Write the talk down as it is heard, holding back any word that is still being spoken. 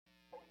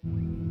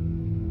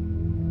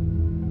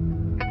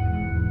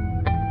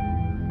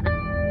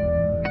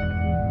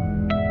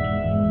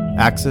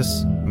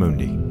Axis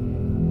Mundi.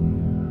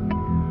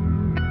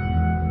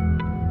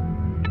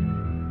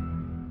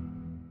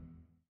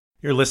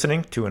 You're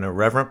listening to an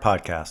Irreverent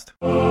podcast.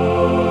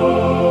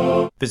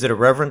 Visit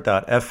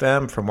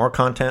irreverent.fm for more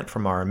content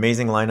from our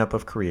amazing lineup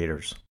of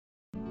creators.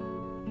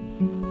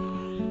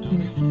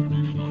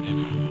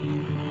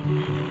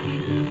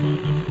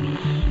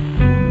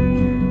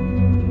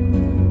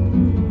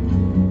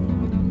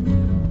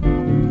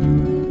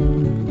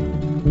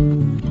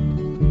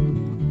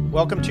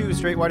 Welcome to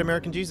Straight White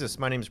American Jesus.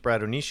 My name is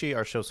Brad Onishi.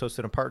 Our show is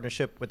hosted in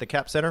partnership with the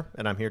CAP Center,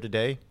 and I'm here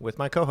today with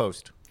my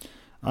co-host.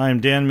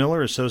 I'm Dan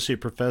Miller,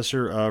 Associate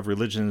Professor of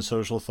Religion and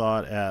Social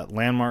Thought at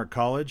Landmark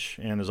College.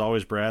 And as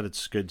always, Brad,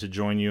 it's good to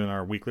join you in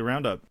our weekly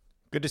roundup.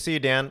 Good to see you,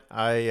 Dan.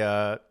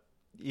 I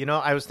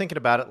was thinking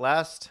about it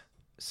last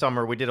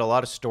summer. We did a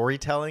lot of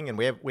storytelling, and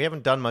we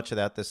haven't done much of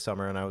that this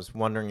summer, and I was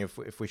wondering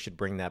if we should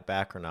bring that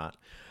back or not.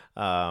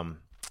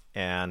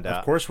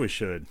 Of course we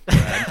should,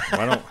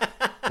 Brad.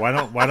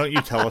 Why don't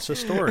you tell us a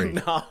story?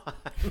 No,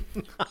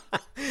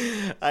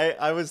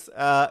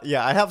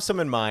 I have some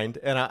in mind,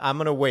 and I'm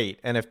going to wait.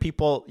 And if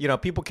people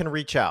can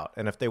reach out,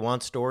 and if they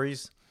want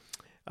stories,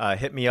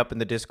 hit me up in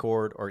the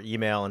Discord or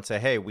email and say,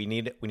 hey, we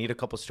need a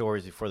couple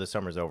stories before the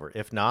summer's over.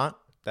 If not,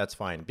 that's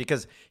fine.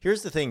 Because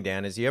here's the thing,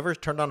 Dan, is you ever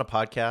turned on a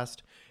podcast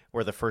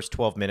where the first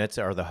 12 minutes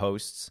are the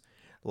hosts,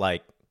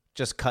 like,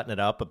 just cutting it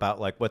up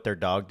about like what their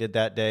dog did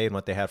that day and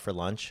what they had for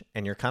lunch.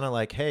 And you're kind of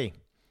like, hey,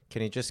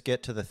 can you just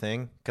get to the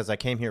thing? Because I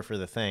came here for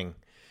the thing,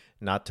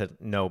 not to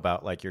know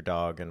about like your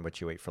dog and what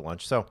you ate for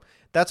lunch. So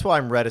that's why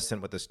I'm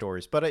reticent with the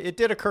stories. But it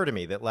did occur to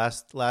me that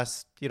last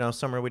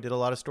summer we did a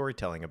lot of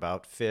storytelling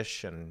about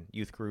fish and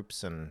youth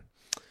groups and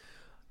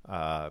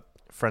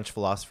French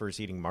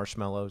philosophers eating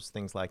marshmallows,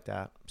 things like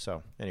that.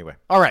 So anyway,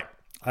 all right.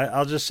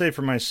 I'll just say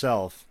for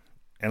myself,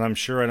 and I'm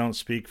sure I don't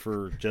speak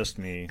for just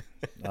me,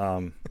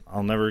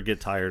 I'll never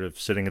get tired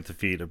of sitting at the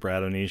feet of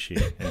Brad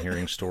Onishi and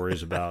hearing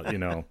stories about,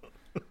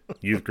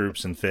 youth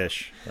groups and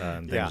fish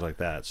and things like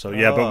that. So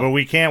but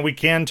we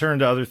can turn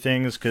to other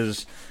things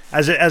because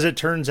as it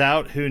turns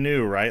out, who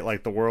knew, right?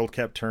 Like the world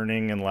kept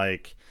turning and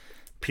like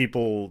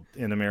people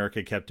in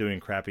America kept doing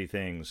crappy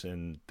things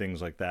and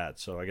things like that.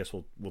 So I guess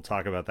we'll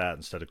talk about that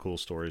instead of cool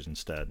stories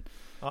instead.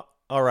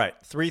 All right,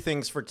 3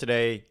 things for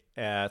today.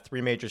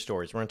 3 major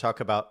stories. We're going to talk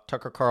about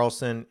Tucker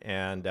Carlson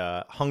and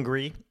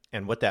Hungary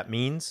and what that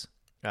means.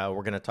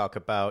 We're going to talk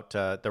about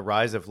the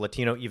rise of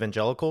Latino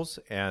evangelicals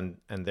and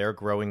their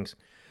growing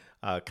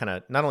kind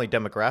of not only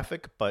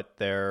demographic, but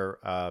their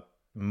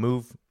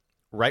move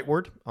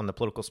rightward on the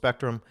political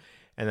spectrum.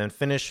 And then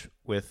finish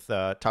with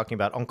talking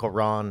about Uncle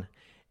Ron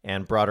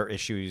and broader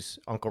issues,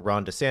 Uncle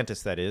Ron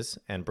DeSantis, that is,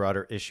 and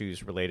broader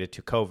issues related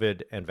to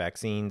COVID and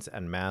vaccines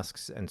and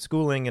masks and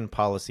schooling and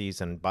policies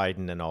and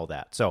Biden and all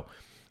that. So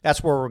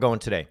that's where we're going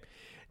today.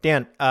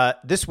 Dan,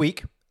 this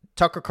week,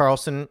 Tucker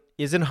Carlson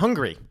is in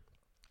Hungary,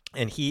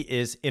 and he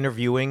is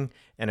interviewing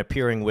and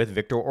appearing with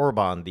Viktor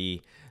Orban,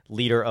 the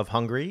leader of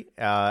Hungary.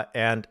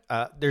 And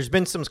there's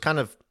been some kind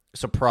of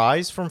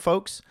surprise from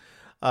folks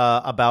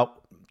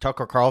about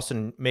Tucker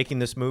Carlson making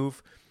this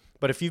move.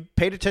 But if you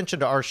paid attention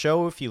to our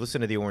show, if you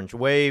listen to The Orange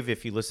Wave,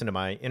 if you listen to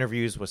my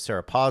interviews with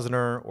Sarah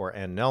Posner or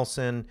Ann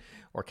Nelson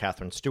or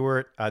Catherine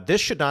Stewart,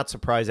 this should not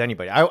surprise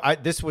anybody.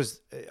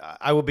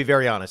 I will be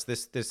very honest.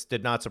 This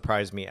did not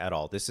surprise me at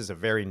all. This is a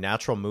very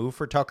natural move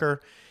for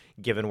Tucker,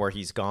 given where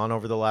he's gone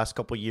over the last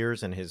couple of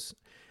years and his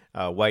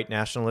white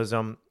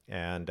nationalism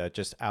and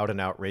just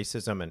out-and-out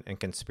racism and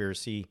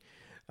conspiracy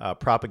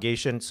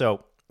propagation.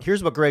 So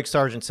here's what Greg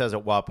Sargent says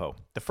at WAPO.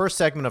 The first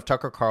segment of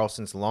Tucker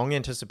Carlson's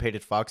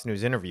long-anticipated Fox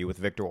News interview with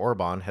Viktor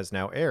Orban has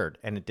now aired,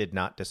 and it did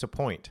not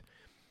disappoint.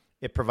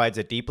 It provides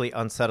a deeply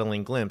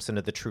unsettling glimpse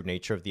into the true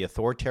nature of the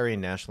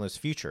authoritarian nationalist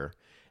future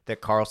that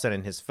Carlson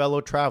and his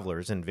fellow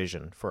travelers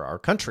envision for our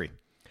country.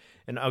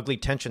 An ugly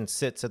tension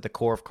sits at the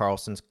core of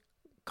Carlson's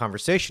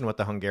conversation with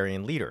the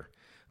Hungarian leader.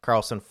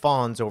 Carlson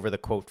fawns over the,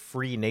 quote,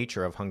 free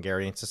nature of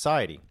Hungarian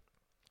society,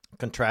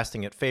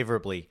 contrasting it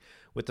favorably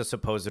with the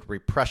supposed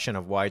repression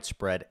of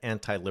widespread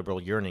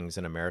anti-liberal yearnings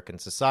in American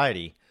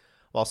society,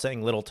 while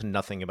saying little to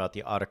nothing about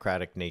the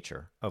autocratic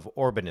nature of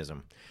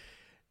Orbanism.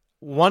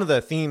 One of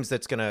the themes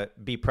that's going to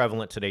be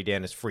prevalent today,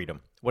 Dan, is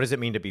freedom. What does it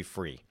mean to be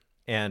free?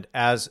 And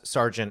as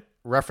Sargent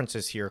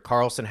references here,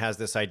 Carlson has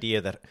this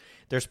idea that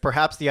there's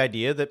perhaps the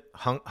idea that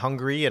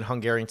Hungary and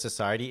Hungarian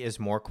society is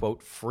more,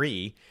 quote,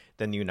 free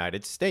than the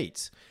United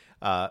States.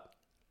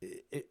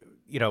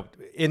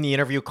 In the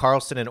interview,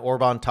 Carlson and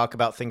Orban talk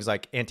about things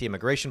like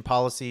anti-immigration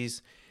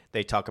policies.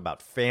 They talk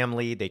about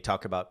family. They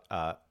talk about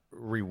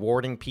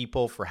rewarding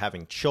people for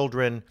having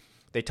children.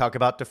 They talk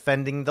about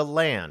defending the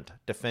land,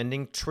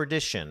 defending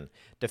tradition,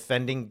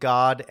 defending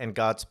God and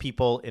God's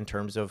people in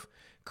terms of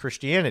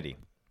Christianity.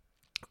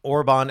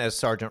 Orban, as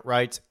Sargent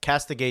writes,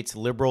 castigates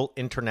liberal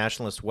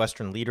internationalist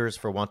Western leaders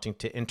for wanting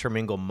to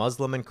intermingle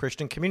Muslim and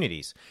Christian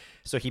communities.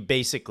 So he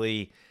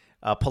basically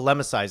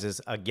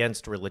polemicizes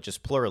against religious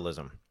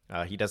pluralism.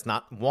 He does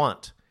not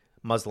want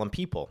Muslim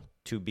people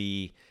to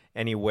be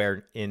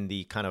anywhere in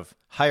the kind of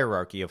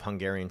hierarchy of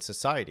Hungarian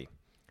society.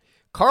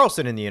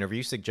 Carlson in the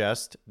interview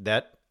suggests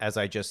that, as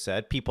I just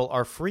said, people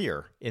are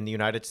freer in the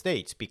United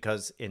States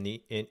because in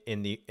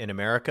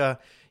America,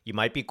 you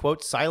might be,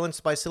 quote,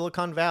 silenced by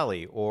Silicon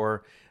Valley,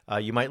 or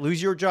you might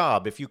lose your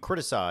job if you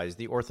criticize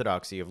the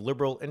orthodoxy of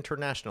liberal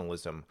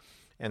internationalism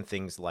and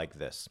things like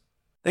this.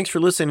 Thanks for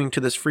listening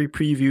to this free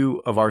preview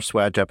of our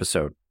Swag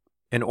episode.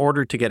 In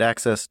order to get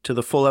access to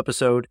the full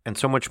episode and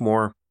so much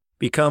more,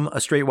 become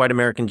a Straight White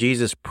American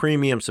Jesus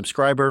premium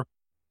subscriber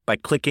by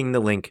clicking the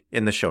link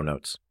in the show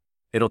notes.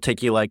 It'll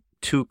take you like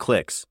 2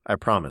 clicks, I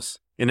promise.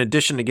 In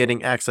addition to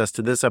getting access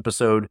to this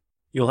episode,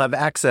 you'll have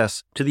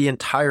access to the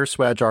entire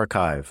Swag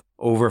archive,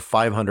 over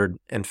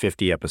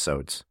 550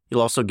 episodes.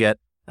 You'll also get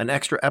an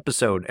extra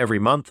episode every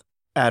month,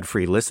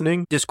 ad-free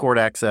listening, Discord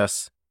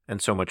access, and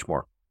so much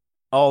more.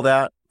 All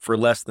that for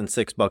less than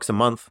 $6 a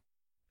month,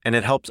 and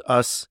it helps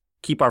us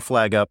keep our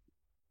flag up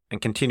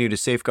and continue to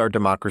safeguard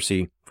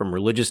democracy from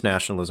religious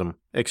nationalism,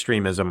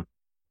 extremism,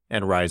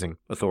 and rising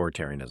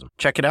authoritarianism.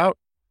 Check it out.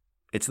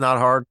 It's not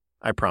hard,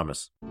 I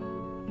promise.